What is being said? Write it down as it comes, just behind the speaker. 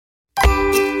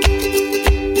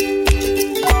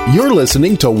You're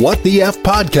listening to What the F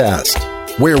Podcast,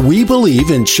 where we believe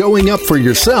in showing up for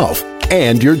yourself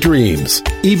and your dreams,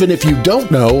 even if you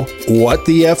don't know what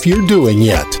the F you're doing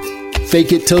yet.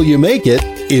 Fake it till you make it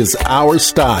is our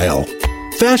style.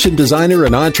 Fashion designer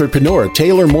and entrepreneur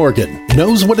Taylor Morgan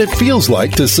knows what it feels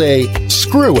like to say,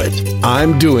 "Screw it,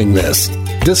 I'm doing this,"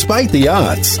 despite the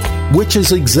odds, which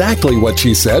is exactly what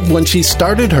she said when she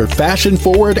started her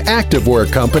fashion-forward activewear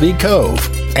company, Cove,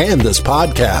 and this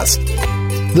podcast.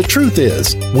 The truth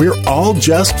is, we're all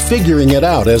just figuring it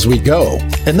out as we go,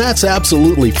 and that's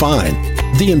absolutely fine.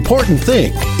 The important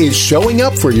thing is showing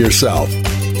up for yourself.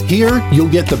 Here, you'll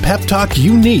get the pep talk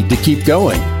you need to keep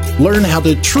going, learn how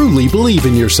to truly believe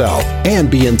in yourself,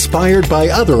 and be inspired by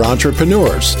other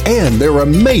entrepreneurs and their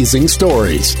amazing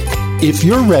stories. If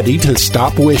you're ready to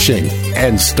stop wishing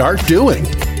and start doing,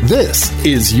 this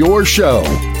is your show.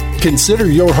 Consider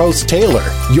your host Taylor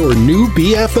your new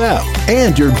BFF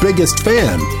and your biggest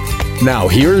fan. Now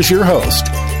here's your host,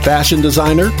 fashion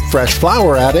designer, fresh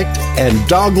flower addict, and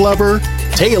dog lover,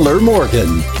 Taylor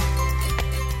Morgan.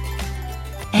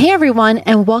 Hey everyone,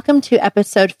 and welcome to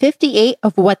episode 58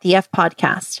 of What the F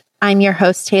Podcast. I'm your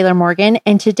host, Taylor Morgan,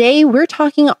 and today we're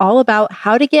talking all about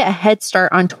how to get a head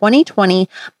start on 2020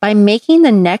 by making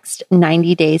the next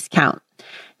 90 days count.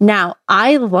 Now,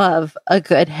 I love a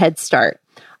good head start.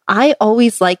 I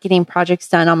always like getting projects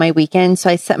done on my weekend, so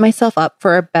I set myself up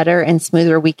for a better and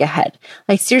smoother week ahead.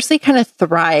 I seriously kind of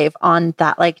thrive on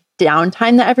that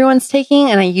downtime that everyone's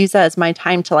taking, and I use that as my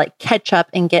time to catch up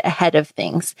and get ahead of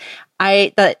things.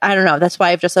 I don't know. That's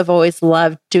why I've always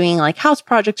loved doing house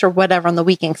projects or whatever on the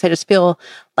weekend, because I just feel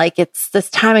like it's this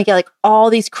time I get all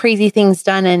these crazy things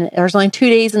done, and there's only 2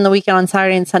 days in the weekend on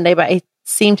Saturday and Sunday, but I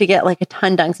seem to get a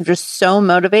ton done. I'm just so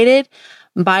motivated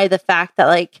by the fact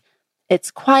that it's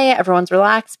quiet, everyone's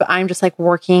relaxed, but I'm just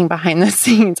working behind the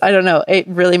scenes. I don't know. It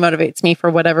really motivates me for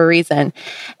whatever reason.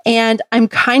 And I'm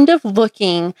kind of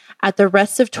looking at the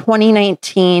rest of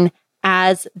 2019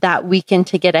 as that weekend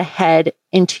to get ahead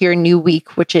into your new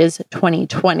week, which is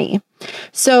 2020.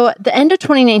 So the end of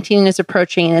 2019 is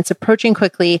approaching, and it's approaching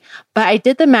quickly, but I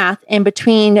did the math, and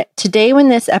between today when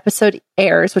this episode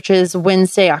airs, which is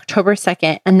Wednesday, October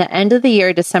 2nd, and the end of the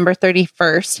year, December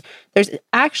 31st, there's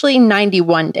actually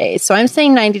 91 days. So I'm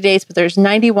saying 90 days, but there's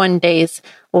 91 days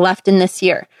left in this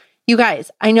year. You guys,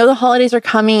 I know the holidays are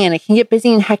coming and it can get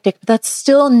busy and hectic, but that's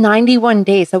still 91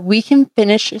 days that we can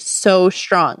finish so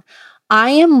strong.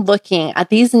 I am looking at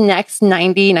these next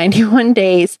 91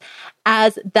 days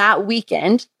as that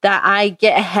weekend that I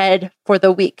get ahead for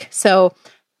the week. So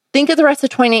think of the rest of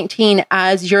 2019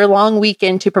 as your long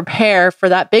weekend to prepare for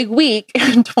that big week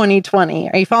in 2020.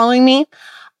 Are you following me?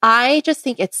 I just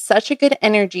think it's such a good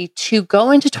energy to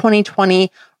go into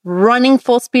 2020 running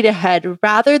full speed ahead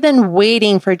rather than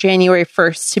waiting for January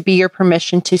 1st to be your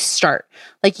permission to start.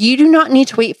 You do not need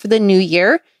to wait for the new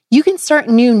year. You can start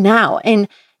new now. And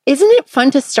isn't it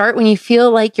fun to start when you feel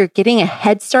like you're getting a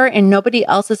head start and nobody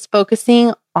else is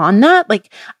focusing on that?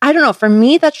 I don't know. For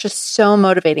me, that's just so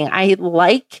motivating. I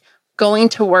like going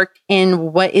to work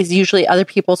in what is usually other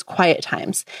people's quiet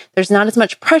times. There's not as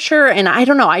much pressure, and I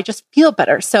don't know. I just feel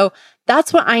better. So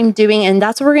that's what I'm doing. And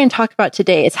that's what we're going to talk about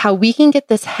today is how we can get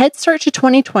this head start to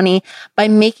 2020 by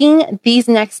making these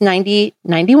next 91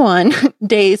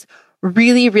 days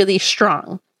really, really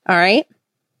strong. All right.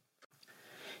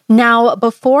 Now,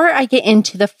 before I get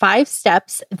into the 5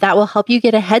 steps that will help you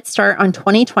get a head start on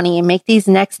 2020 and make these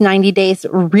next 90 days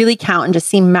really count and just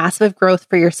see massive growth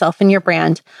for yourself and your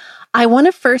brand, I want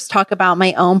to first talk about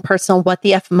my own personal what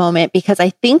the F moment, because I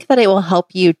think that it will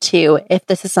help you too if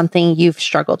this is something you've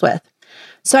struggled with.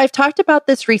 So I've talked about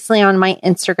this recently on my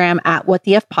Instagram at What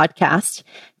the F Podcast.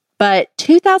 But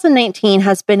 2019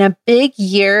 has been a big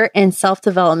year in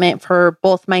self-development for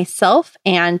both myself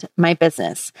and my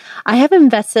business. I have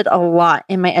invested a lot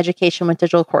in my education with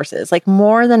digital courses,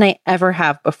 more than I ever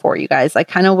have before, you guys. I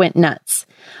kind of went nuts.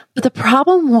 But the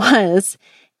problem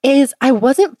is I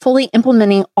wasn't fully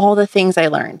implementing all the things I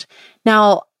learned.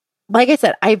 Now, like I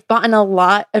said, I've bought a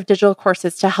lot of digital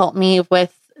courses to help me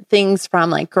with things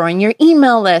from growing your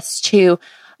email list to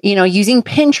using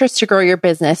Pinterest to grow your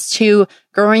business, to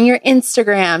growing your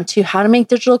Instagram, to how to make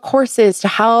digital courses, to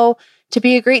how to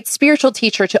be a great spiritual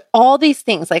teacher, to all these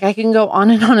things. I can go on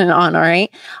and on and on, all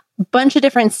right? A bunch of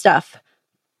different stuff.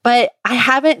 But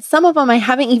some of them I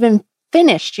haven't even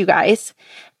finished, you guys.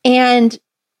 And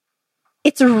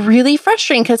it's really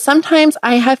frustrating because sometimes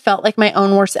I have felt like my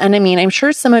own worst enemy. And I'm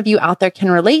sure some of you out there can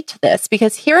relate to this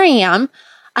because here I am.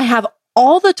 I have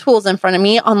all the tools in front of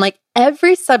me on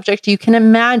every subject you can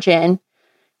imagine.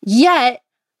 Yet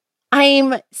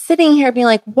I'm sitting here being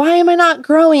like, why am I not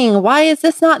growing? Why is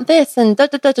this not this? And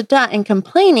and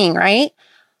complaining, right?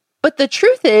 But the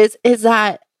truth is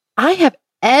that I have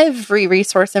every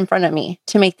resource in front of me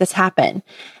to make this happen.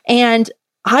 And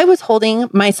I was holding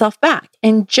myself back.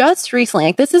 And just recently,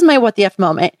 like this is my what the F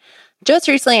moment. Just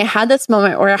recently, I had this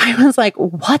moment where I was like,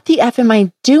 what the F am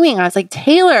I doing? I was like,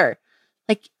 Taylor,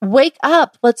 like, wake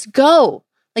up. Let's go.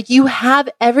 Like, you have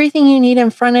everything you need in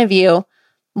front of you.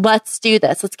 Let's do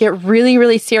this. Let's get really,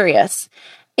 really serious.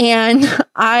 And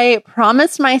I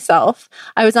promised myself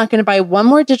I was not going to buy one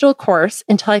more digital course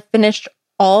until I finished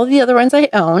all the other ones I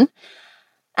own.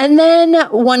 And then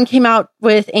one came out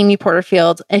with Amy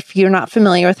Porterfield. If you're not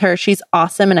familiar with her, she's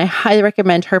awesome. And I highly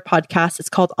recommend her podcast. It's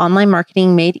called Online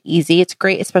Marketing Made Easy. It's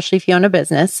great, especially if you own a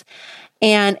business.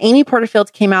 And Amy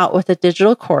Porterfield came out with a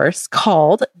digital course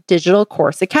called Digital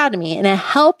Course Academy. And it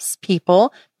helps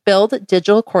people build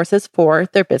digital courses for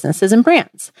their businesses and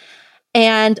brands.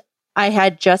 And I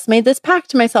had just made this pact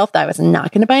to myself that I was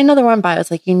not going to buy another one, but I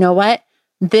was like, you know what?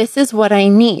 This is what I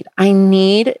need. I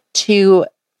need to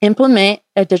implement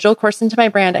a digital course into my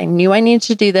brand. I knew I needed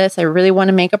to do this. I really want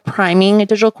to make a priming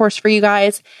digital course for you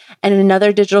guys and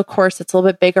another digital course that's a little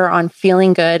bit bigger on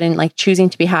feeling good and like choosing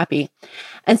to be happy.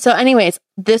 And so anyways,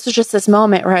 this was just this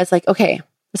moment where I was like, okay,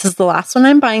 this is the last one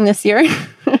I'm buying this year.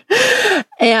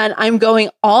 And I'm going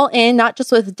all in, not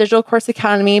just with Digital Course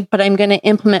Academy, but I'm going to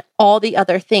implement all the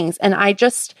other things. And I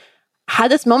just had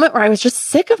this moment where I was just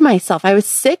sick of myself. I was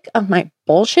sick of my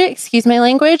bullshit, excuse my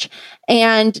language,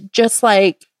 and just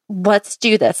like, let's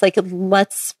do this. Like,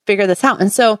 let's figure this out.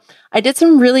 And so I did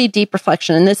some really deep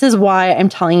reflection. And this is why I'm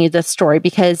telling you this story,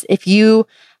 because if you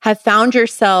have found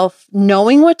yourself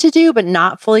knowing what to do, but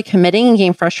not fully committing and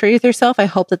getting frustrated with yourself, I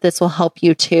hope that this will help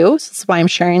you too. So this is why I'm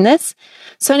sharing this.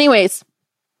 So anyways,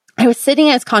 I was sitting,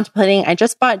 I was contemplating, I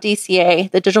just bought DCA,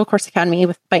 the Digital Course Academy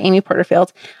by Amy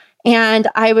Porterfield. And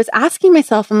I was asking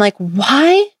myself, I'm like,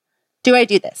 why do I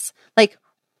do this? Like,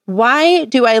 why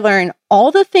do I learn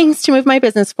all the things to move my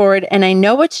business forward and I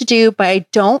know what to do, but I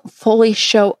don't fully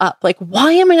show up? Like,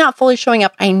 why am I not fully showing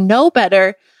up? I know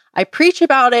better. I preach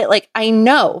about it. Like, I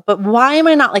know, but why am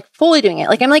I not like fully doing it?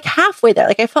 Like, I'm like halfway there.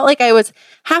 Like, I felt like I was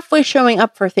halfway showing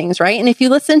up for things, right? And if you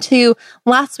listen to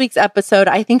last week's episode,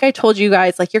 I think I told you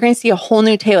guys, like, you're going to see a whole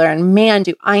new Taylor. And man,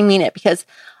 do I mean it, because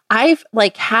I've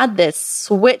like had this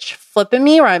switch flip in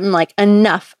me where I'm like,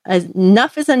 enough is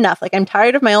enough. Like, I'm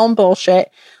tired of my own bullshit.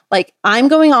 Like, I'm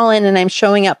going all in and I'm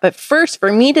showing up. But first,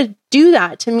 for me to do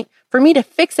that, for me to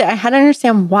fix it, I had to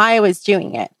understand why I was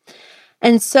doing it.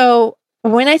 And so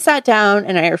when I sat down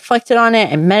and I reflected on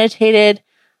it and meditated,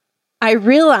 I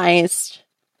realized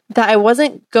that I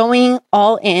wasn't going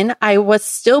all in. I was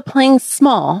still playing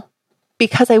small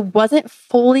because I wasn't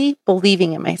fully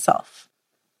believing in myself.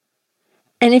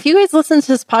 And if you guys listen to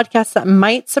this podcast, that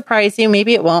might surprise you.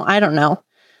 Maybe it won't. I don't know.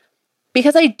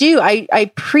 Because I do.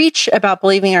 I preach about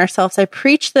believing in ourselves. I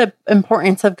preach the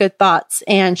importance of good thoughts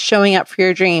and showing up for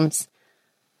your dreams.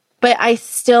 But I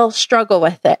still struggle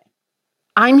with it.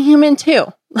 I'm human too.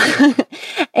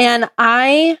 And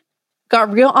I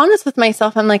got real honest with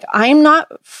myself. I'm like, I'm not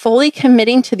fully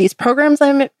committing to these programs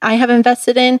I have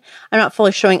invested in. I'm not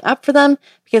fully showing up for them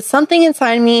because something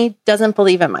inside me doesn't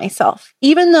believe in myself.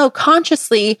 Even though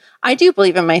consciously I do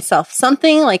believe in myself,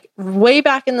 something like way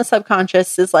back in the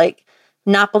subconscious is like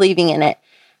not believing in it.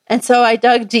 And so I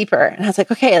dug deeper and I was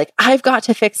like, okay, like I've got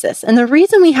to fix this. And the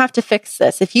reason we have to fix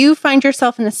this, if you find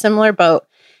yourself in a similar boat,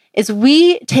 is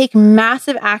we take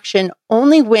massive action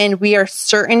only when we are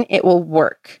certain it will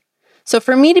work. So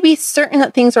for me to be certain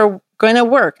that things are going to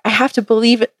work, I have to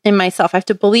believe in myself. I have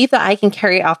to believe that I can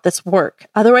carry out this work.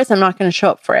 Otherwise, I'm not going to show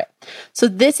up for it. So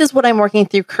this is what I'm working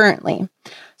through currently.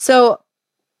 So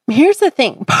here's the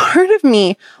thing. Part of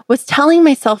me was telling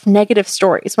myself negative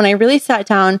stories when I really sat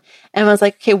down and was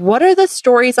like, okay, what are the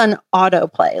stories on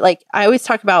autoplay? Like I always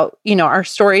talk about, our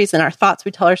stories and our thoughts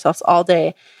we tell ourselves all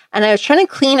day. And I was trying to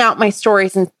clean out my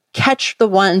stories and catch the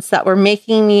ones that were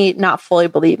making me not fully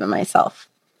believe in myself.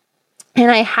 And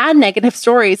I had negative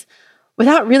stories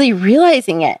without really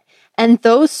realizing it. And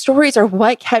those stories are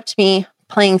what kept me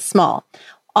playing small.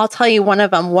 I'll tell you one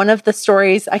of them. One of the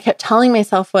stories I kept telling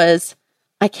myself was,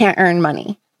 I can't earn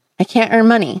money. I can't earn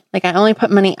money. Like I only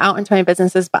put money out into my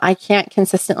businesses, but I can't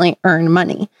consistently earn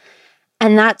money.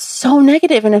 And that's so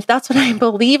negative. And if that's what I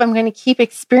believe, I'm going to keep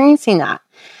experiencing that.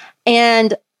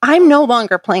 And I'm no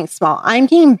longer playing small. I'm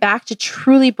getting back to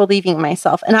truly believing in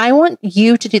myself. And I want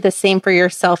you to do the same for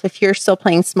yourself if you're still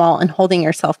playing small and holding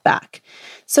yourself back.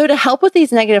 So to help with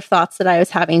these negative thoughts that I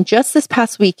was having just this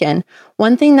past weekend,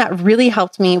 one thing that really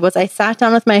helped me was I sat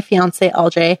down with my fiance,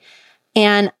 LJ,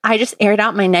 And I just aired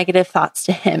out my negative thoughts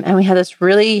to him. And we had this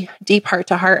really deep heart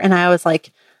to heart. And I was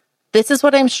like, this is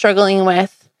what I'm struggling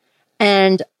with.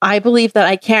 And I believe that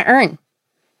I can't earn.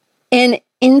 And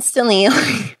instantly,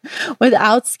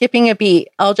 without skipping a beat,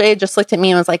 LJ just looked at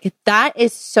me and was like, that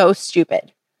is so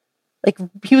stupid. Like,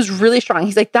 he was really strong.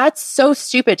 He's like, that's so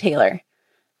stupid, Taylor.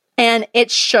 And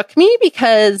it shook me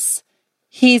because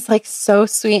he's like so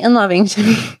sweet and loving to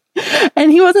me.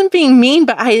 And he wasn't being mean,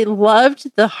 but I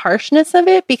loved the harshness of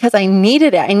it because I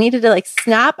needed it. I needed to like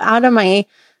snap out of my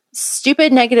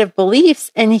stupid negative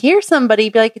beliefs and hear somebody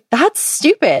be like, that's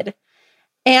stupid.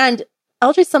 And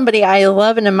LJ's somebody I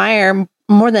love and admire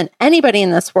more than anybody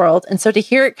in this world. And so to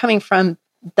hear it coming from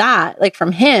that, like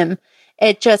from him,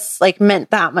 it just like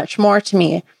meant that much more to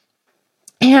me.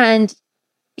 And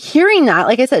hearing that,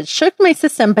 like I said, shook my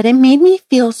system, but it made me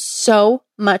feel so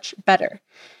much better.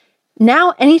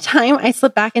 Now, anytime I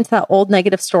slip back into that old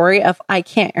negative story of I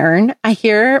can't earn, I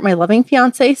hear my loving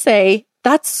fiance say,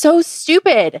 that's so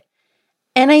stupid.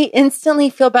 And I instantly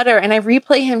feel better. And I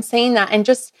replay him saying that, and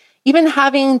just even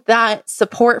having that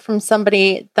support from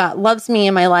somebody that loves me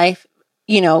in my life,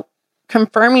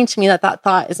 confirming to me that that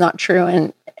thought is not true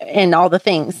and all the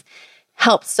things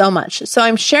helps so much. So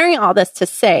I'm sharing all this to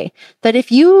say that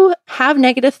if you have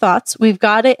negative thoughts, we've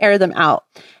got to air them out.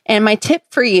 And my tip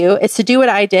for you is to do what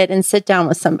I did and sit down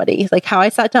with somebody, like how I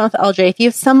sat down with LJ. If you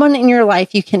have someone in your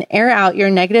life you can air out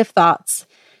your negative thoughts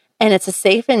and it's a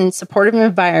safe and supportive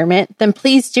environment, then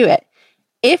please do it.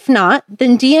 If not,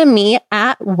 then DM me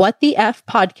at What the F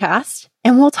Podcast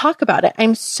and we'll talk about it.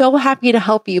 I'm so happy to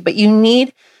help you, but you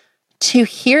need to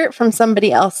hear it from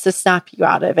somebody else to snap you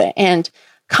out of it and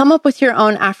come up with your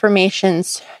own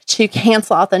affirmations to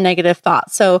cancel out the negative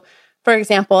thoughts. So, for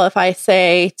example, if I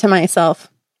say to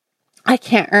myself, I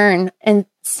can't earn,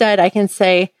 instead I can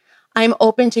say, I'm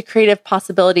open to creative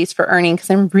possibilities for earning because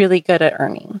I'm really good at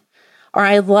earning. Or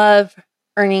I love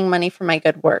earning money for my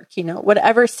good work.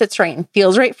 Whatever sits right and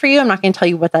feels right for you. I'm not going to tell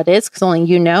you what that is because only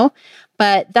you know.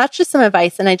 But that's just some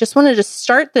advice. And I just wanted to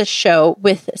start this show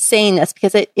with saying this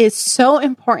because it is so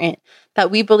important that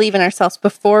we believe in ourselves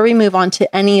before we move on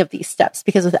to any of these steps.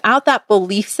 Because without that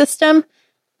belief system,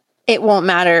 it won't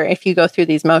matter if you go through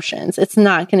these motions. It's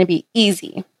not going to be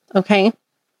easy. Okay?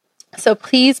 So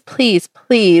please, please,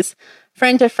 please,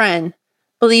 friend to friend,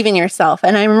 believe in yourself.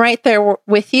 And I'm right there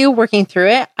with you working through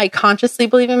it. I consciously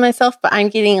believe in myself, but I'm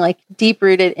getting like deep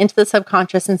rooted into the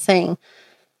subconscious and saying,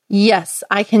 yes,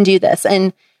 I can do this.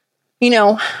 And,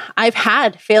 I've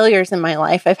had failures in my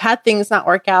life. I've had things not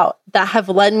work out that have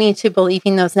led me to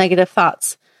believing those negative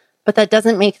thoughts, but that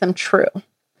doesn't make them true.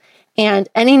 And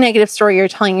any negative story you're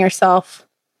telling yourself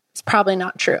is probably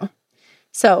not true.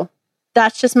 So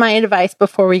that's just my advice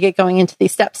before we get going into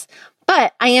these steps.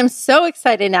 But I am so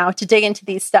excited now to dig into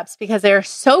these steps because they're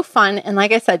so fun. And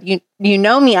like I said, you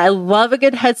know me, I love a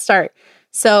good head start.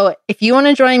 So if you want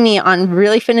to join me on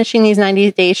really finishing these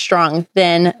 90 days strong,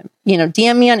 then,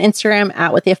 DM me on Instagram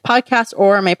at What the F Podcast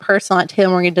or my personal at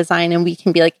Taylor Morgan Design, and we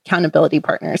can be like accountability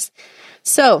partners.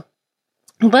 So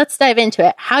let's dive into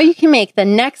it. How you can make the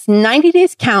next 90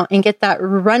 days count and get that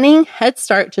running head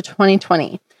start to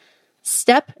 2020.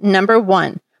 Step number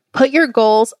 1, put your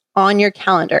goals on your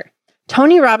calendar.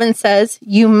 Tony Robbins says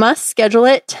you must schedule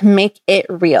it to make it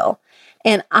real.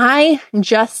 And I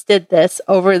just did this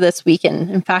over this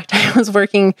weekend. In fact, I was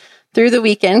working through the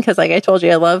weekend because like I told you,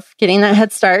 I love getting that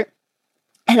head start.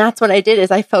 And that's what I did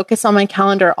is I focused on my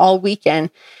calendar all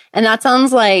weekend. And that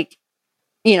sounds like,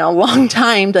 long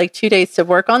time, like 2 days to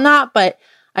work on that. But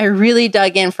I really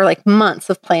dug in for like months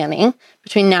of planning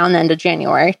between now and the end of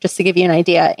January, just to give you an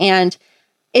idea. And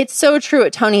it's so true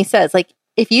what Tony says. Like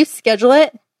if you schedule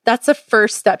it, that's the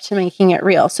first step to making it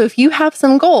real. So if you have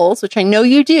some goals, which I know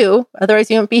you do,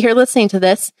 otherwise you won't be here listening to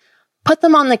this, put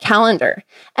them on the calendar.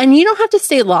 And you don't have to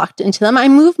stay locked into them. I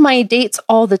move my dates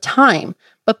all the time,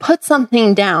 but put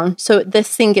something down so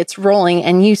this thing gets rolling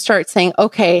and you start saying,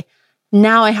 okay,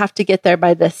 now I have to get there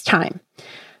by this time.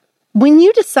 When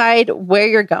you decide where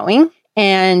you're going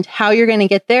and how you're going to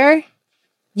get there,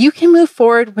 you can move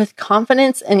forward with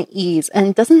confidence and ease.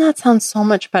 And doesn't that sound so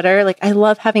much better? Like I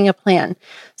love having a plan.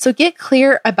 So get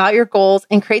clear about your goals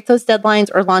and create those deadlines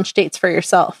or launch dates for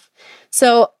yourself.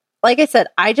 So like I said,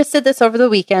 I just did this over the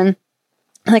weekend.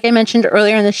 Like I mentioned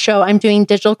earlier in the show, I'm doing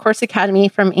Digital Course Academy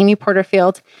from Amy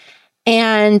Porterfield.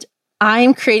 And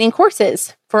I'm creating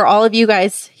courses for all of you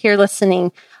guys here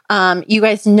listening. You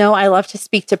guys know I love to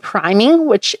speak to priming,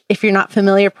 which if you're not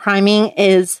familiar, priming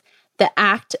is the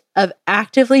act of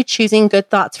actively choosing good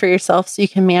thoughts for yourself so you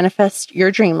can manifest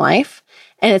your dream life.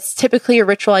 And it's typically a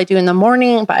ritual I do in the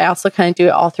morning, but I also kind of do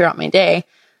it all throughout my day.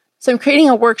 So I'm creating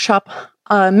a workshop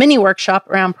a mini workshop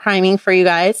around priming for you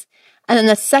guys. And then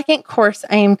the second course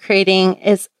I am creating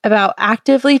is about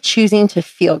actively choosing to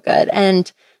feel good.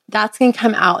 And that's going to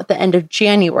come out at the end of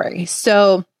January.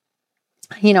 So,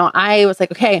 I was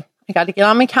like, okay, I got to get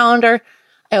on my calendar.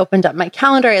 I opened up my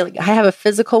calendar. I have a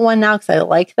physical one now because I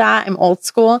like that. I'm old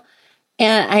school.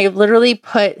 And I literally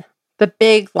put the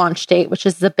big launch date, which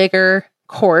is the bigger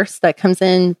course that comes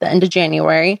in the end of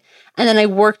January. And then I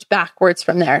worked backwards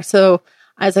from there. So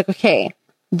I was like, okay,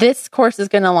 this course is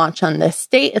going to launch on this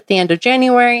date at the end of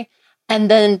January.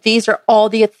 And then these are all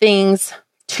the things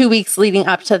 2 weeks leading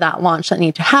up to that launch that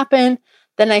need to happen.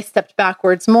 Then I stepped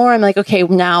backwards more. I'm like, okay,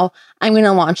 now I'm going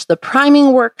to launch the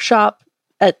priming workshop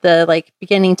at the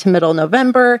beginning to middle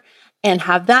November and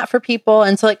have that for people.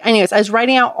 And so anyways, I was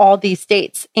writing out all these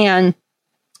dates. And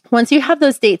once you have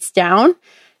those dates down,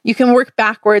 you can work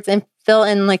backwards and fill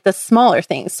in the smaller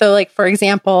things. So for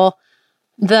example,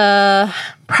 the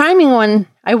priming one,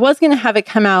 I was going to have it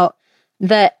come out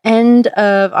the end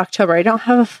of October. I don't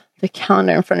have the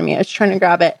calendar in front of me. I was trying to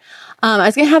grab it. I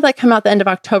was going to have that come out the end of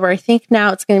October. I think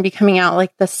now it's going to be coming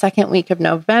out the second week of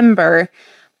November.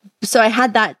 So I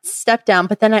had that step down,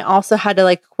 but then I also had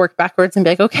to work backwards and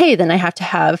be okay, then I have to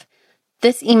have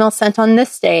this email sent on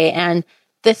this day and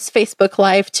this Facebook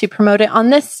Live to promote it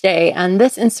on this day and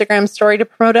this Instagram story to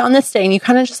promote it on this day. And you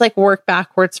kind of just work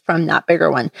backwards from that bigger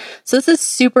one. So this is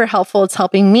super helpful. It's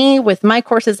helping me with my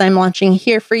courses I'm launching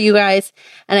here for you guys.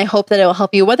 And I hope that it will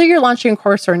help you whether you're launching a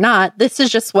course or not. This is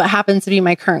just what happens to be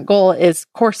my current goal is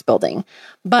course building.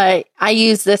 But I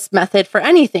use this method for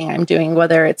anything I'm doing,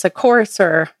 whether it's a course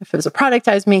or if it was a product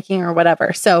I was making or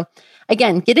whatever. So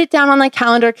again, get it down on the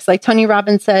calendar because Tony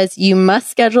Robbins says, you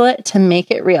must schedule it to make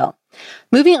it real.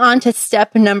 Moving on to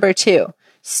step number 2,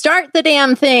 start the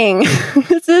damn thing.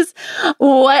 This is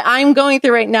what I'm going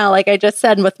through right now. Like I just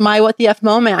said with my What the F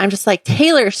moment, I'm just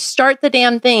Taylor, start the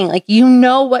damn thing. You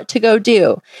know what to go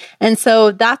do. And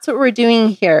so that's what we're doing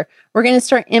here. We're going to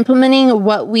start implementing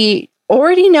what we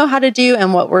already know how to do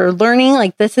and what we're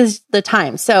learning. This is the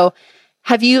time. So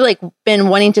have you been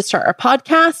wanting to start a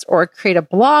podcast or create a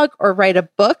blog or write a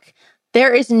book?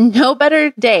 There is no better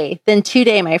day than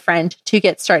today, my friend, to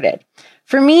get started.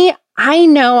 For me, I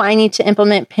know I need to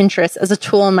implement Pinterest as a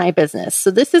tool in my business. So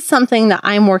this is something that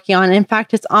I'm working on. In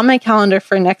fact, it's on my calendar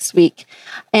for next week.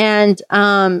 And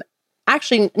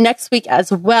actually next week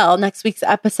as well, next week's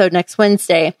episode, next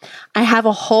Wednesday, I have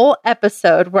a whole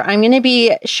episode where I'm going to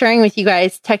be sharing with you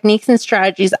guys techniques and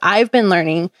strategies I've been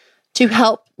learning to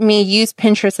help me use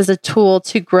Pinterest as a tool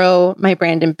to grow my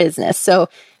brand and business. So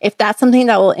if that's something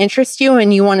that will interest you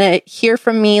and you want to hear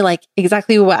from me,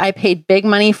 exactly what I paid big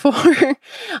money for,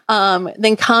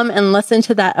 then come and listen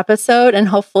to that episode. And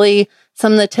hopefully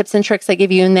some of the tips and tricks I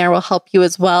give you in there will help you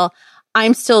as well.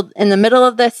 I'm still in the middle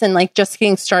of this and just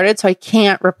getting started, so I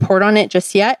can't report on it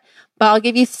just yet, but I'll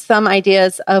give you some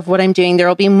ideas of what I'm doing. There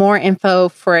will be more info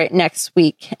for it next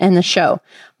week in the show.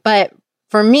 But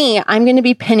for me, I'm going to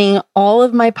be pinning all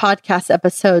of my podcast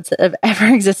episodes that have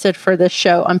ever existed for this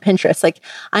show on Pinterest.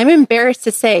 I'm embarrassed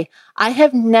to say I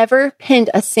have never pinned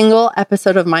a single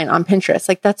episode of mine on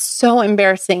Pinterest. That's so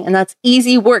embarrassing. And that's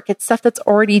easy work. It's stuff that's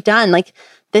already done.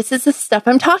 This is the stuff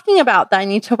I'm talking about that I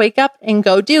need to wake up and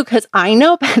go do because I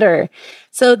know better.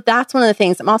 So that's one of the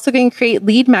things. I'm also going to create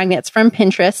lead magnets from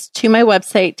Pinterest to my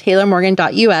website,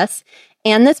 taylormorgan.us,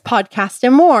 and this podcast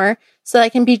and more so that I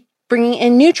can be bringing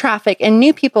in new traffic and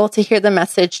new people to hear the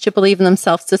message, to believe in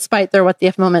themselves despite their What the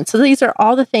F moment. So these are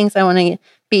all the things I want to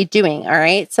be doing. All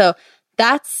right. So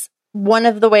that's one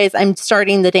of the ways I'm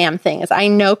starting the damn thing is I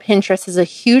know Pinterest is a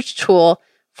huge tool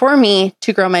for me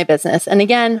to grow my business. And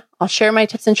again, I'll share my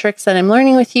tips and tricks that I'm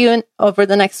learning with you over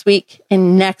the next week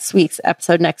in next week's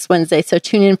episode, next Wednesday. So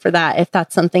tune in for that if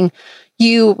that's something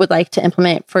you would like to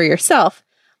implement for yourself.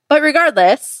 But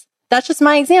regardless, that's just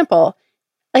my example.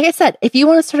 Like I said, if you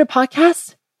want to start a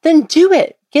podcast, then do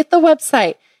it. Get the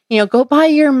website, go buy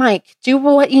your mic, do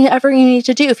whatever you need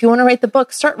to do. If you want to write the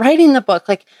book, start writing the book.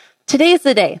 Today's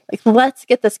the day. Let's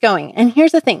get this going. And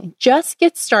here's the thing, just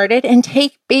get started and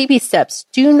take baby steps.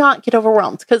 Do not get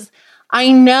overwhelmed because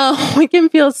I know it can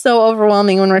feel so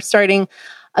overwhelming when we're starting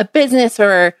a business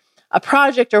or a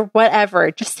project or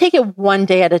whatever. Just take it one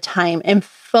day at a time and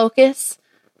focus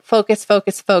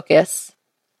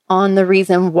on the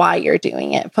reason why you're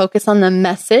doing it. Focus on the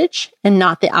message and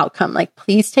not the outcome.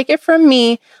 Please take it from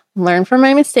me, learn from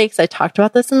my mistakes. I talked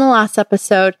about this in the last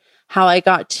episode, how I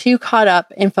got too caught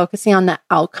up in focusing on the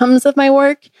outcomes of my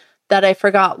work that I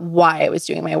forgot why I was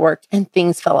doing my work and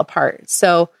things fell apart.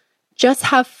 So just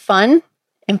have fun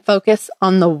and focus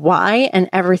on the why and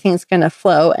everything's going to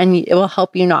flow and it will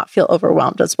help you not feel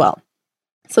overwhelmed as well.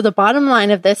 So the bottom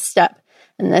line of this step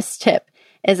and this tip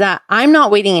is that I'm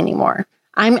not waiting anymore.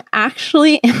 I'm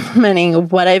actually implementing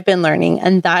what I've been learning,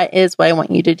 and that is what I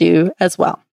want you to do as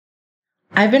well.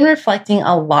 I've been reflecting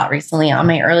a lot recently on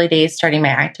my early days starting my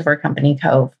activewear company,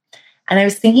 Cove. And I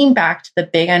was thinking back to the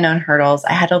big unknown hurdles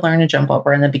I had to learn to jump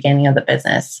over in the beginning of the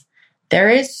business. There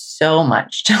is so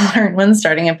much to learn when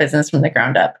starting a business from the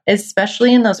ground up,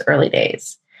 especially in those early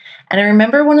days. And I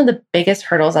remember one of the biggest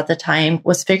hurdles at the time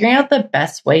was figuring out the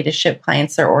best way to ship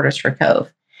clients their orders for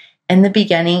Cove. In the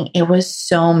beginning, it was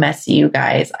so messy, you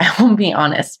guys. I will be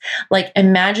honest. Like,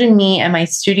 imagine me and my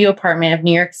studio apartment of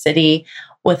New York City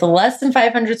with less than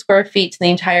 500 square feet to the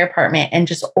entire apartment and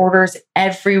just orders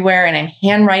everywhere. And I'm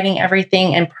handwriting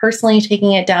everything and personally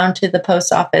taking it down to the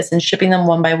post office and shipping them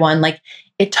one by one. Like,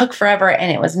 it took forever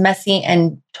and it was messy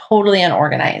and totally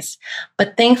unorganized.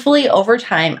 But thankfully, over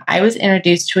time, I was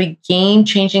introduced to a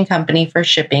game-changing company for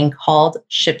shipping called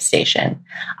ShipStation.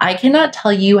 I cannot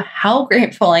tell you how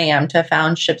grateful I am to have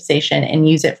found ShipStation and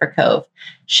use it for Cove.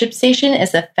 ShipStation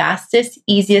is the fastest,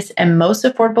 easiest, and most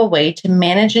affordable way to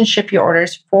manage and ship your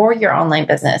orders for your online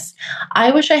business.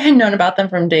 I wish I had known about them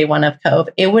from day one of Cove.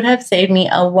 It would have saved me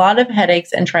a lot of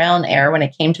headaches and trial and error when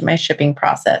it came to my shipping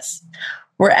process.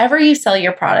 Wherever you sell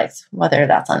your products, whether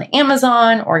that's on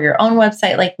Amazon or your own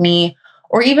website like me,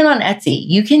 or even on Etsy,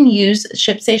 you can use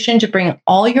ShipStation to bring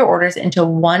all your orders into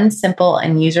one simple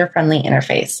and user-friendly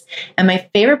interface. And my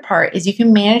favorite part is you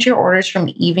can manage your orders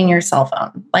from even your cell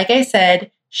phone. Like I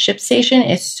said, ShipStation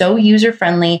is so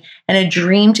user-friendly and a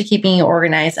dream to keeping you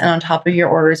organized and on top of your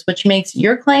orders, which makes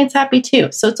your clients happy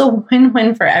too. So it's a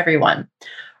win-win for everyone.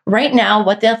 Right now,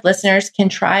 What the F listeners can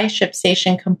try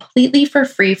ShipStation completely for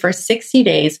free for 60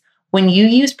 days when you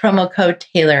use promo code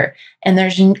Taylor, and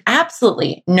there's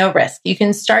absolutely no risk. You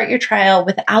can start your trial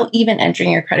without even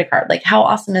entering your credit card. Like, how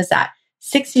awesome is that?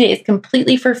 60 days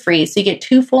completely for free, so you get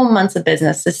 2 full months of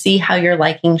business to see how you're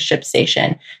liking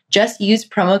ShipStation. Just use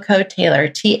promo code Taylor,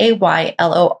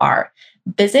 Taylor.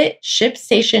 Visit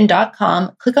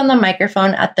ShipStation.com, click on the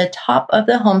microphone at the top of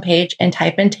the homepage and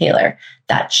type in Taylor.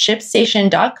 That's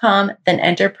ShipStation.com, then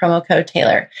enter promo code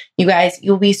Taylor. You guys,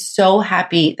 you'll be so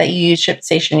happy that you use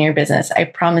ShipStation in your business. I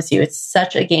promise you, it's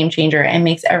such a game changer and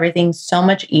makes everything so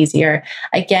much easier.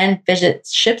 Again, visit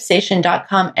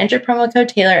ShipStation.com, enter promo code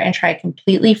Taylor, and try it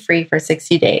completely free for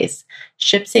 60 days.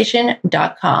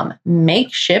 ShipStation.com.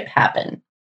 Make ship happen.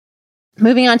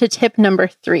 Moving on to tip number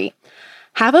 3.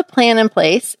 Have a plan in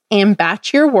place and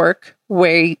batch your work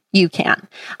where you can.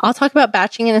 I'll talk about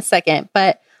batching in a second,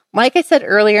 but like I said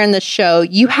earlier in the show,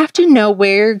 you have to know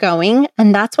where you're going.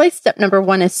 And that's why step number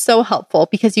 1 is so helpful,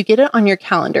 because you get it on your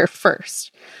calendar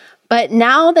first. But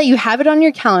now that you have it on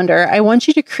your calendar, I want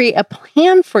you to create a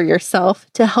plan for yourself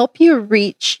to help you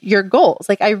reach your goals.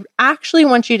 Like, I actually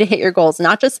want you to hit your goals,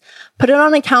 not just put it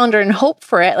on a calendar and hope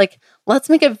for it. Like, let's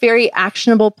make a very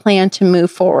actionable plan to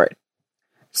move forward.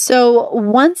 So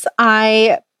once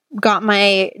I got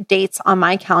my dates on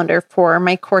my calendar for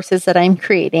my courses that I'm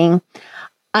creating,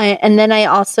 and then I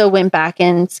also went back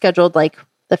and scheduled like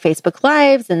the Facebook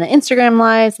Lives and the Instagram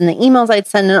Lives and the emails I'd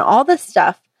send and all this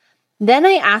stuff. Then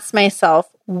I asked myself,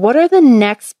 what are the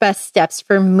next best steps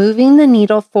for moving the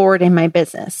needle forward in my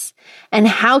business? And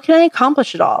how can I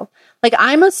accomplish it all? Like,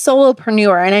 I'm a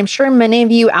solopreneur, and I'm sure many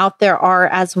of you out there are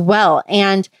as well.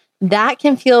 And that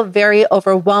can feel very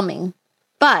overwhelming.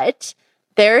 But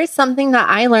there is something that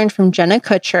I learned from Jenna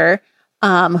Kutcher,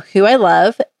 who I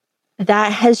love,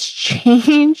 that has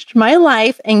changed my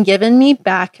life and given me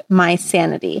back my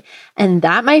sanity. And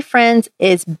that, my friends,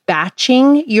 is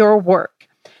batching your work.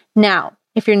 Now,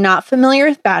 if you're not familiar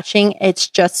with batching, it's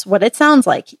just what it sounds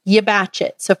like. You batch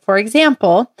it. So for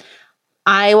example,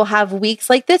 I will have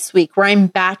weeks like this week where I'm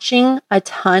batching a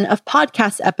ton of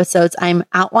podcast episodes. I'm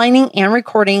outlining and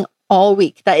recording all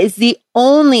week. That is the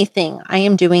only thing I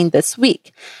am doing this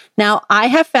week. Now, I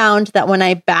have found that when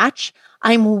I batch,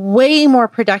 I'm way more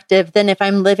productive than if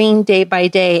I'm living day by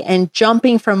day and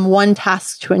jumping from one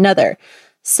task to another.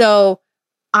 So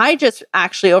I just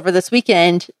actually over this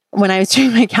weekend, when I was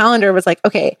doing my calendar, was like,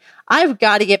 okay, I've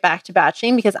got to get back to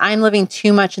batching because I'm living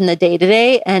too much in the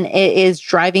day-to-day and it is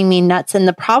driving me nuts. And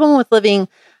the problem with living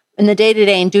in the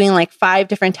day-to-day and doing like 5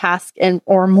 different tasks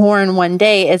or more in one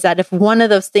day is that if one of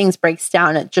those things breaks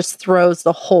down, it just throws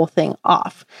the whole thing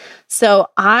off. So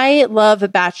I love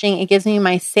batching. It gives me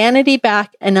my sanity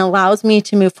back and allows me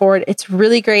to move forward. It's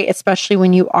really great, especially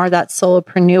when you are that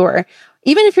solopreneur,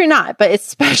 even if you're not, but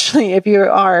especially if you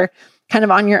are kind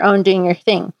of on your own doing your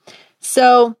thing.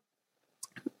 So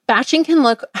batching can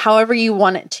look however you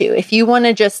want it to. If you want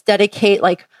to just dedicate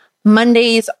like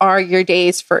Mondays are your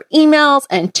days for emails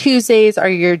and Tuesdays are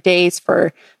your days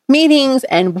for meetings,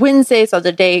 and Wednesdays are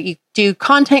the day you do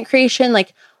content creation,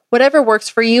 like whatever works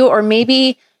for you. Or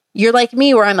maybe you're like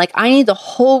me where I'm like, I need the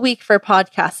whole week for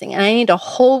podcasting, and I need a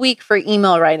whole week for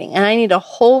email writing, and I need a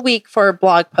whole week for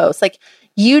blog posts. Like,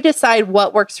 you decide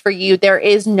what works for you. There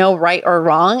is no right or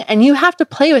wrong, and you have to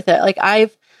play with it. Like,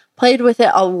 I've played with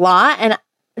it a lot, and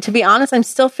to be honest, I'm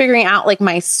still figuring out like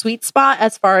my sweet spot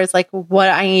as far as like what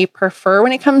I prefer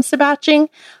when it comes to batching.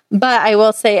 But I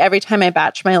will say every time I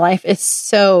batch, my life is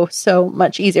so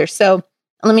much easier. So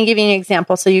let me give you an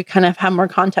example so you kind of have more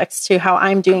context to how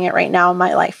I'm doing it right now in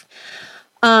my life.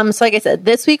 So like I said,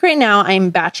 this week right now, I'm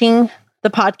batching the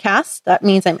podcast. That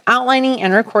means I'm outlining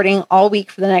and recording all week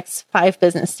for the next 5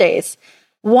 business days.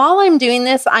 While I'm doing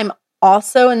this, I'm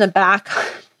also in the back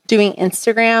doing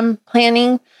Instagram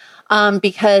planning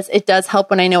because it does help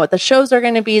when I know what the shows are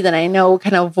going to be. Then I know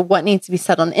kind of what needs to be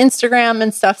said on Instagram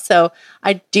and stuff. So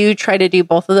I do try to do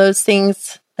both of those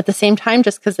things at the same time,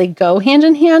 just because they go hand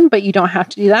in hand, but you don't have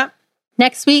to do that.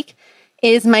 Next week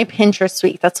is my Pinterest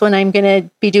week. That's when I'm going to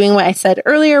be doing what I said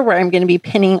earlier, where I'm going to be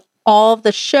pinning all of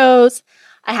the shows.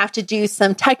 I have to do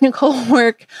some technical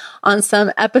work on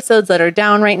some episodes that are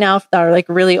down right now that are like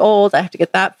really old. I have to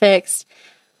get that fixed.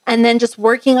 And then just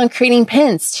working on creating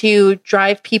pins to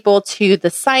drive people to the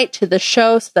site, to the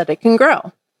show, so that it can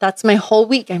grow. That's my whole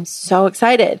week. I'm so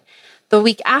excited. The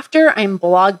week after, I'm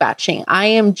blog batching. I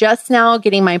am just now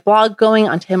getting my blog going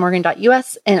on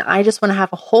taylormorgan.us, and I just want to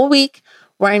have a whole week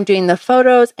where I'm doing the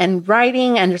photos and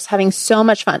writing and just having so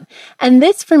much fun. And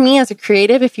this, for me as a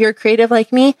creative, if you're a creative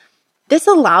like me, this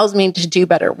allows me to do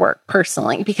better work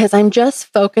personally, because I'm just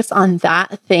focused on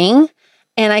that thing.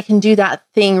 And I can do that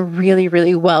thing really,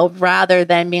 really well, rather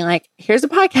than being like, here's a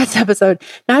podcast episode.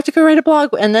 Now I have to go write a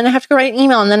blog, and then I have to go write an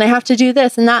email, and then I have to do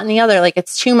this and that and the other. Like,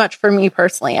 it's too much for me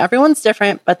personally. Everyone's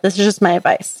different, but this is just my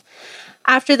advice.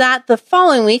 After that, the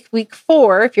following week, week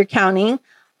 4, if you're counting,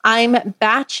 I'm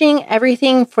batching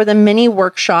everything for the mini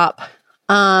workshop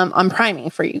on priming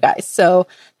for you guys. So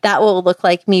that will look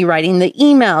like me writing the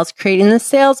emails, creating the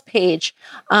sales page,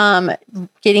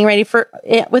 getting ready for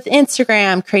it with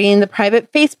Instagram, creating the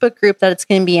private Facebook group that it's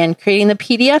going to be in, creating the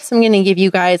PDFs I'm going to give you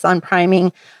guys on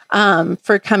priming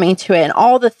for coming to it, and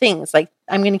all the things. Like,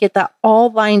 I'm going to get that all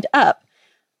lined up.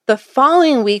 The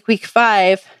following week, week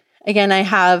 5, again, I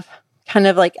have kind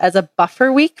of like as a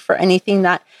buffer week for anything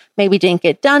that maybe didn't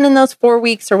get done in those 4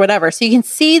 weeks or whatever. So you can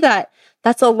see that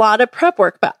that's a lot of prep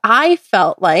work, but I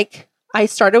felt like I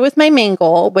started with my main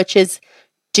goal, which is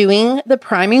doing the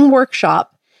priming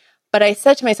workshop. But I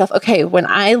said to myself, okay, when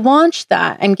I launch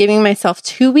that, I'm giving myself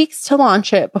 2 weeks to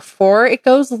launch it before it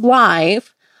goes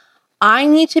live. I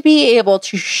need to be able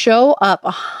to show up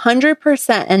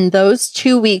 100% in those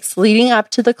 2 weeks leading up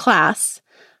to the class,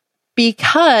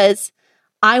 because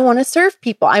I want to serve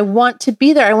people. I want to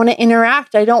be there. I want to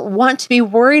interact. I don't want to be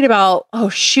worried about, oh,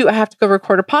 shoot, I have to go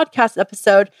record a podcast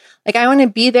episode. Like, I want to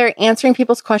be there answering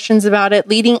people's questions about it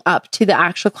leading up to the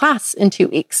actual class in 2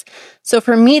 weeks. So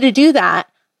for me to do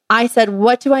that, I said,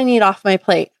 what do I need off my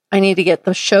plate? I need to get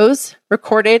the shows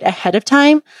recorded ahead of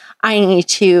time. I need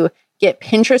to get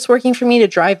Pinterest working for me to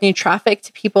drive new traffic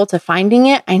to people to finding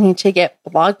it. I need to get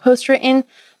blog posts written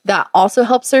that also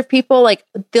help serve people. Like,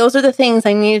 those are the things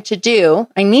I need to do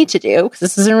because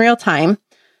this is in real time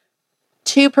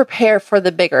to prepare for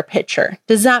the bigger picture.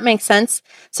 Does that make sense?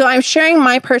 So I'm sharing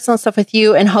my personal stuff with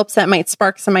you in hopes that might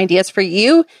spark some ideas for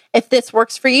you. If this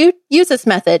works for you, use this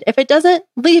method. If it doesn't,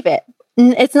 leave it.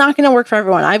 It's not going to work for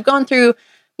everyone. I've gone through,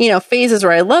 phases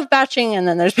where I love batching, and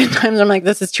then there's been times I'm like,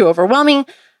 this is too overwhelming.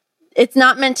 It's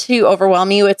not meant to overwhelm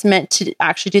you. It's meant to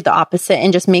actually do the opposite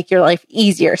and just make your life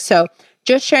easier. So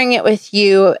just sharing it with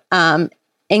you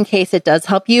in case it does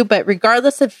help you. But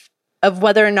regardless of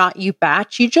whether or not you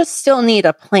batch, you just still need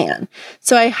a plan.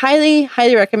 So I highly,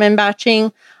 highly recommend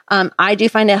batching. I do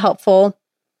find it helpful.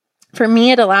 For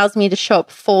me, it allows me to show up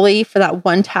fully for that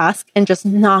one task and just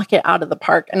knock it out of the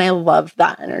park. And I love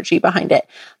that energy behind it.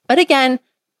 But again,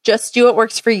 just do what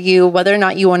works for you, whether or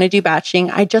not you want to do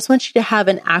batching. I just want you to have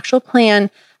an actual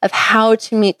plan of how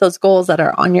to meet those goals that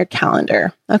are on your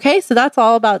calendar. Okay, so that's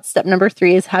all about step number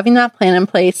 3, is having that plan in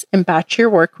place and batch your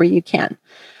work where you can.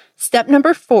 Step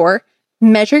number 4,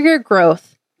 measure your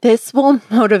growth. This will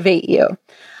motivate you.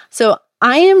 So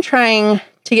I am trying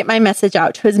to get my message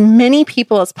out to as many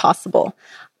people as possible.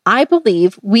 I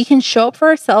believe we can show up for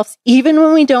ourselves even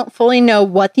when we don't fully know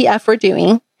what the F we're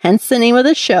doing, hence the name of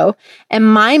the show.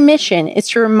 And my mission is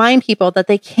to remind people that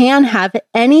they can have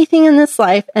anything in this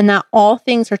life and that all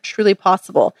things are truly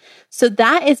possible. So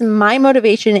that is my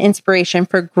motivation and inspiration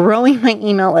for growing my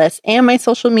email list and my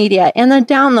social media and the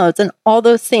downloads and all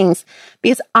those things,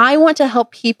 because I want to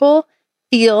help people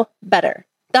feel better.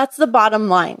 That's the bottom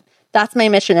line. That's my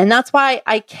mission. And that's why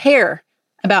I care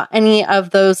about any of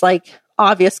those like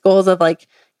obvious goals of like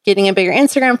getting a bigger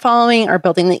Instagram following or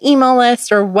building the email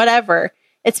list or whatever.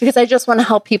 It's because I just want to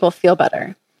help people feel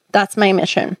better. That's my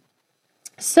mission.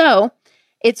 So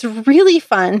it's really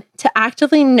fun to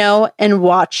actively know and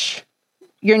watch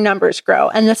your numbers grow.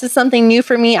 And this is something new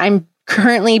for me. I'm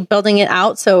currently building it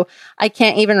out, so I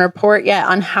can't even report yet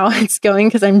on how it's going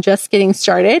because I'm just getting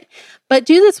started. But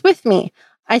do this with me.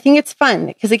 I think it's fun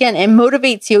because, again, it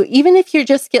motivates you. Even if you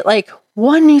just get like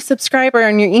one new subscriber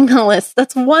on your email list,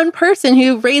 that's one person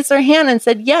who raised their hand and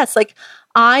said, yes, like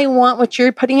I want what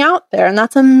you're putting out there. And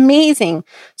that's amazing.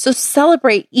 So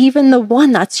celebrate even the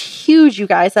one. That's huge, you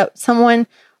guys, that someone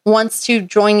wants to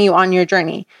join you on your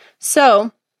journey.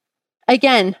 So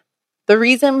again, the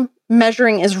reason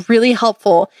measuring is really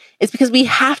helpful is because we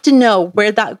have to know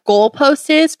where that goalpost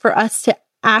is for us to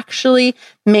actually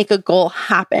make a goal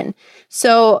happen.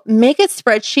 So make a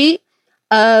spreadsheet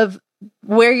of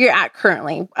where you're at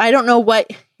currently. I don't know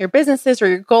what your business is or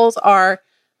your goals are,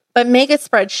 but make a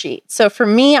spreadsheet. So for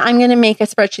me, I'm going to make a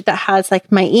spreadsheet that has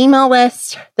like my email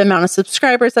list, the amount of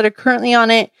subscribers that are currently on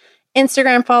it,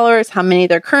 Instagram followers, how many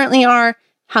there currently are,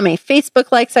 how many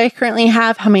Facebook likes I currently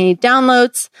have, how many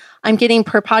downloads I'm getting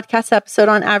per podcast episode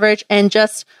on average, and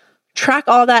just track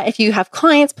all that. If you have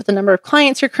clients, put the number of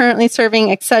clients you're currently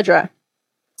serving, etc.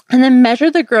 And then measure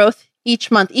the growth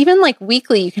each month. Even like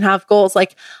weekly, you can have goals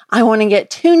like, I want to get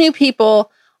 2 new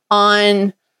people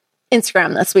on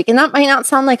Instagram this week. And that might not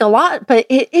sound like a lot, but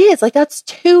it is. Like that's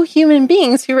 2 human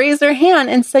beings who raised their hand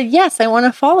and said, yes, I want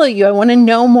to follow you. I want to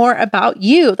know more about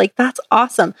you. Like that's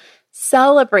awesome.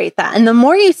 Celebrate that. And the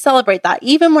more you celebrate that,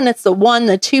 even when it's the 1,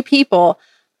 the 2 people,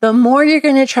 the more you're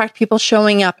going to attract people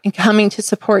showing up and coming to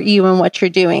support you and what you're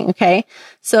doing. Okay.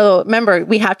 So remember,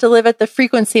 we have to live at the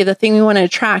frequency of the thing we want to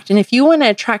attract. And if you want to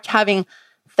attract having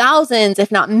thousands,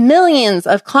 if not millions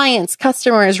of clients,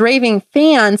 customers, raving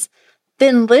fans,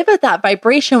 then live at that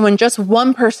vibration when just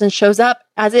one person shows up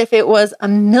as if it was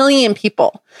 1 million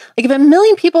people. Like if 1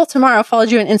 million people tomorrow followed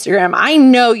you on Instagram, I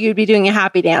know you'd be doing a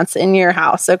happy dance in your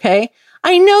house. Okay.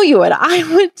 I know you would. I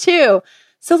would too.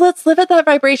 So let's live at that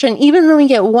vibration, even when we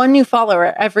get 1 new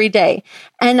follower every day.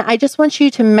 And I just want you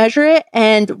to measure it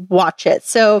and watch it.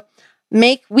 So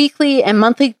make weekly and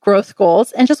monthly growth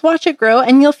goals and just watch it grow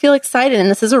and you'll feel excited.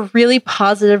 And this is a really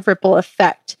positive ripple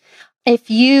effect. If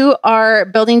you are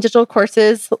building digital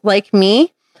courses like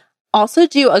me, also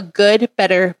do a good,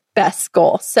 better, best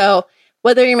goal. So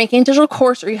whether you're making a digital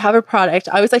course or you have a product,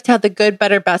 I always like to have the good,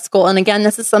 better, best goal. And again,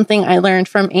 this is something I learned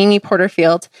from Amy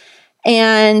Porterfield.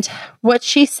 And what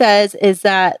she says is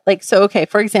that, like, so, okay,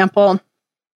 for example,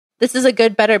 this is a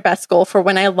good, better, best goal for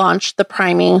when I launch the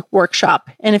priming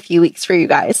workshop in a few weeks for you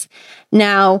guys.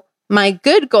 Now, my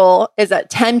good goal is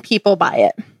that 10 people buy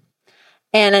it.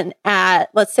 And at,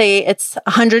 let's say it's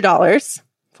 $100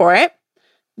 for it,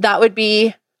 that would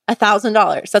be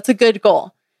 $1,000. That's a good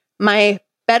goal. My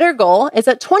better goal is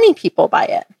that 20 people buy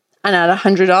it. And at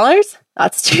 $100,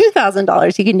 that's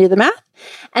 $2,000. You can do the math.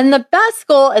 And the best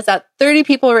goal is that 30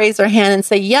 people raise their hand and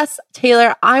say, yes,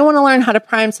 Taylor, I want to learn how to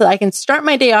prime so that I can start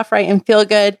my day off right and feel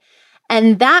good.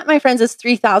 And that, my friends, is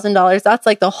 $3,000. That's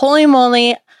like the holy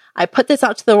moly. I put this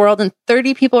out to the world and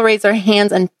 30 people raise their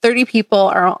hands and 30 people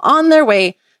are on their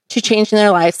way to changing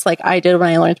their lives like I did when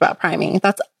I learned about priming.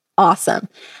 That's awesome.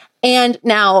 And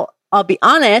now I'll be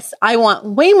honest, I want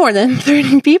way more than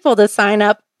 30 people to sign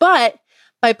up, but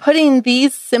by putting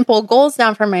these simple goals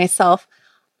down for myself,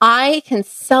 I can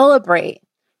celebrate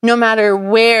no matter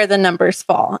where the numbers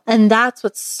fall. And that's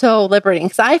what's so liberating.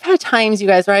 Because I've had times, you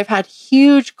guys, where I've had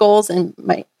huge goals in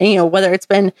my, whether it's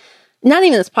been not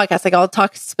even this podcast, like I'll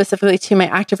talk specifically to my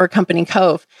Activewear company,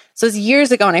 Cove. So it was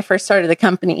years ago when I first started the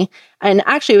company. And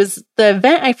actually it was the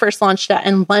event I first launched at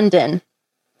in London.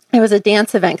 It was a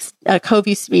dance event. Cove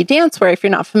used to be dancewear, if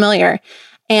you're not familiar.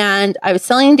 And I was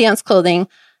selling dance clothing.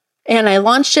 And I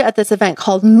launched it at this event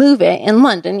called Move It in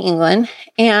London, England.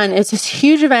 And it's this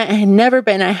huge event I had never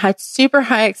been. I had super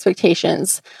high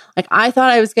expectations. Like I thought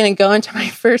I was going to go into my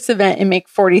first event and make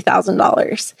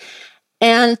 $40,000.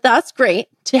 And that's great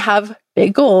to have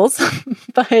big goals.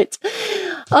 But,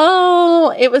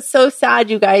 it was so sad,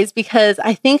 you guys, because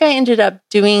I think I ended up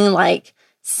doing like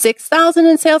 6,000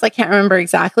 in sales. I can't remember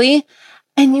exactly.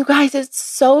 And you guys, it's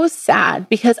so sad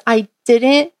because I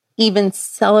didn't even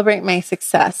celebrate my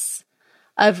success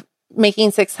of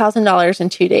making $6,000 in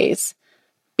 2 days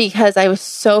because I was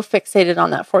so fixated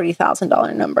on that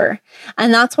 $40,000 number.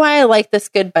 And that's why I like this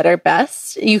good, better,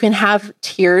 best. You can have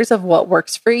tiers of what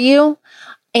works for you.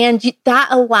 And that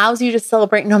allows you to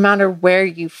celebrate no matter where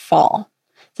you fall.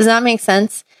 Does that make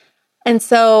sense? And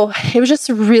so it was just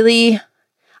really,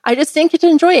 I just didn't get to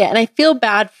enjoy it. And I feel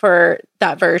bad for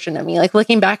that version of me. Like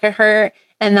looking back at her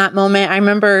in that moment, I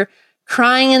remember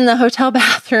crying in the hotel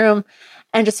bathroom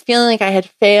and just feeling like I had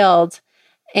failed.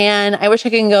 And I wish I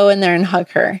could go in there and hug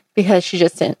her because she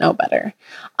just didn't know better.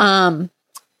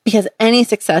 Because any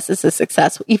success is a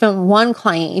success. Even one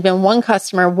client, even one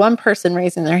customer, one person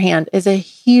raising their hand is a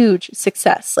huge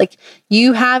success. Like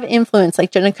you have influence,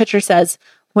 like Jenna Kutcher says,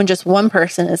 when just one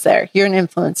person is there, you're an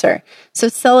influencer. So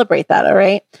celebrate that. All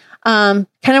right. Kind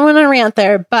of went on a rant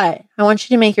there, but I want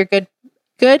you to make your good,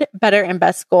 better, and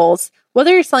best goals.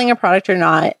 Whether you're selling a product or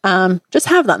not, just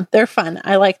have them. They're fun.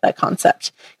 I like that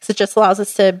concept because it just allows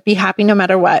us to be happy no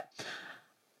matter what.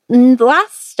 And the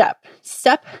last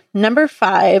step number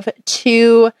 5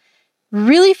 to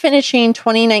really finishing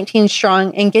 2019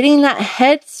 strong and getting that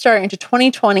head start into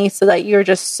 2020 so that you're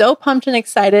just so pumped and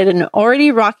excited and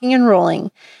already rocking and rolling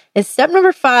is step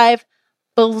number 5,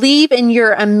 believe in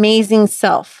your amazing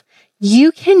self.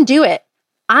 You can do it.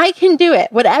 I can do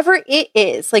it. Whatever it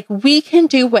is, like we can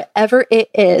do whatever it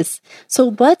is.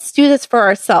 So let's do this for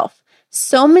ourselves.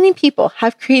 So many people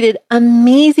have created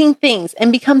amazing things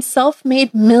and become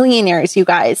self-made millionaires, you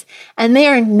guys. And they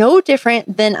are no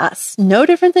different than us, no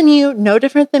different than you, no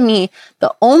different than me.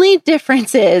 The only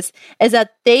difference is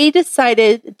that they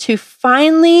decided to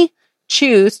finally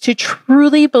choose to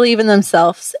truly believe in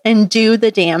themselves and do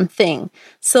the damn thing.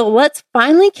 So let's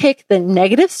finally kick the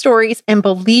negative stories and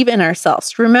believe in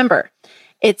ourselves. Remember,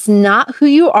 it's not who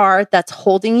you are that's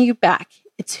holding you back.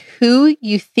 It's who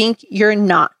you think you're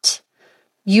not.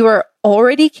 You are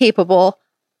already capable.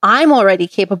 I'm already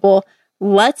capable.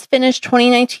 Let's finish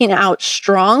 2019 out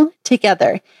strong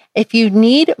together. If you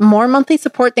need more monthly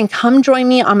support, then come join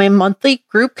me on my monthly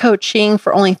group coaching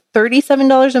for only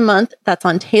 $37 a month. That's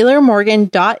on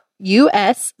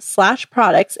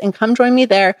taylormorgan.us/products and come join me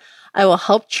there. I will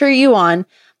help cheer you on.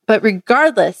 But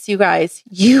regardless, you guys,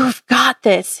 you've got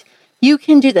this. You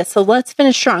can do this. So let's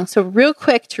finish strong. So real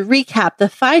quick to recap, the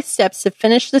 5 steps to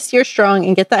finish this year strong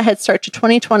and get that head start to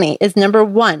 2020 is number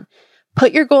 1,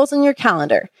 put your goals in your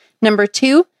calendar. Number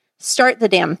 2, start the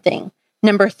damn thing.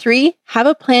 Number 3, have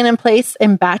a plan in place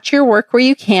and batch your work where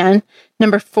you can.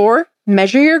 Number 4,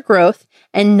 measure your growth.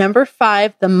 And number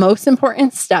 5, the most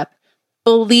important step,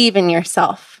 believe in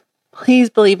yourself. Please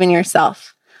believe in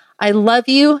yourself. I love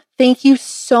you. Thank you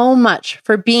so much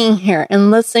for being here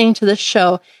and listening to the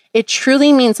show. It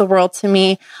truly means the world to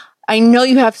me. I know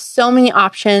you have so many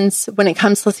options when it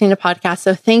comes to listening to podcasts.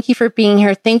 So thank you for being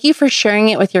here. Thank you for sharing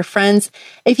it with your friends.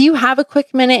 If you have a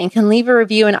quick minute and can leave a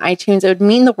review in iTunes, it would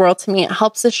mean the world to me. It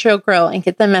helps the show grow and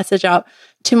get the message out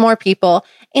to more people.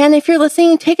 And if you're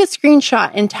listening, take a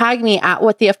screenshot and tag me at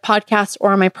What the F Podcast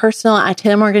or my personal at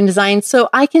Taylor Morgan Design so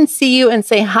I can see you and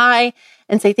say hi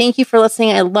and say thank you for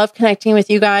listening. I love connecting with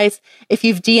you guys. If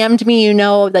you've DM'd me, you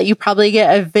know that you probably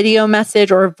get a video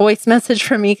message or a voice message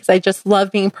from me because I just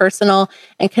love being personal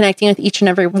and connecting with each and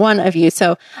every one of you.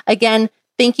 So again,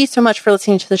 thank you so much for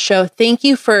listening to the show. Thank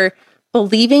you for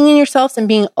believing in yourselves and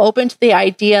being open to the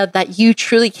idea that you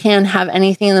truly can have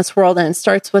anything in this world. And it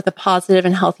starts with a positive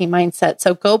and healthy mindset.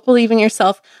 So go believe in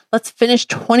yourself. Let's finish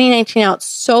 2019 out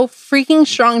so freaking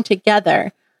strong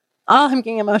together. Oh, I'm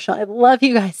getting emotional. I love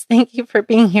you guys. Thank you for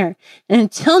being here. And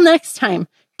until next time,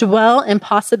 dwell in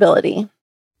possibility.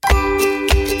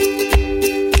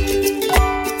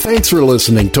 Thanks for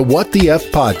listening to What the F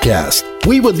Podcast.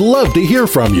 We would love to hear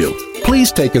from you.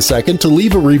 Please take a second to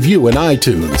leave a review in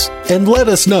iTunes and let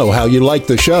us know how you like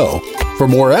the show. For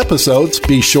more episodes,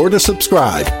 be sure to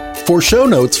subscribe. For show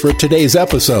notes for today's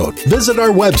episode, visit our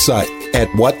website at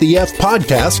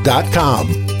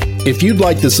whatthefpodcast.com. If you'd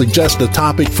like to suggest a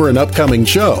topic for an upcoming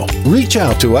show, reach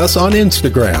out to us on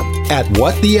Instagram at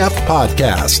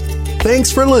whatthefpodcast.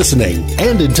 Thanks for listening,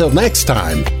 and until next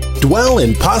time, dwell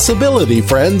in possibility,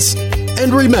 friends.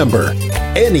 And remember,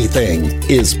 anything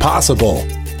is possible.